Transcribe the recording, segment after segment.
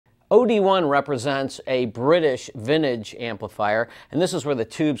OD1 represents a British vintage amplifier, and this is where the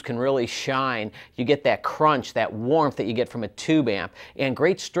tubes can really shine. You get that crunch, that warmth that you get from a tube amp, and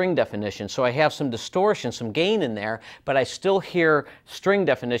great string definition. So I have some distortion, some gain in there, but I still hear string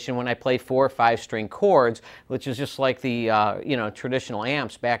definition when I play 4 or 5 string chords, which is just like the traditional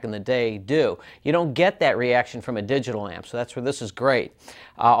amps back in the day do. You don't get that reaction from a digital amp, so that's where this is great.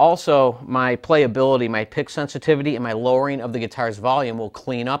 Also, my playability, my pick sensitivity, and my lowering of the guitar's volume will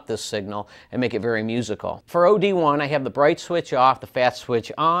clean up this signal and make it very musical. For OD1, I have the bright switch off, the fast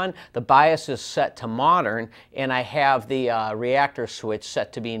switch on, the bias is set to modern, and I have the reactor switch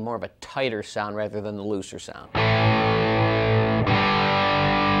set to being more of a tighter sound rather than the looser sound.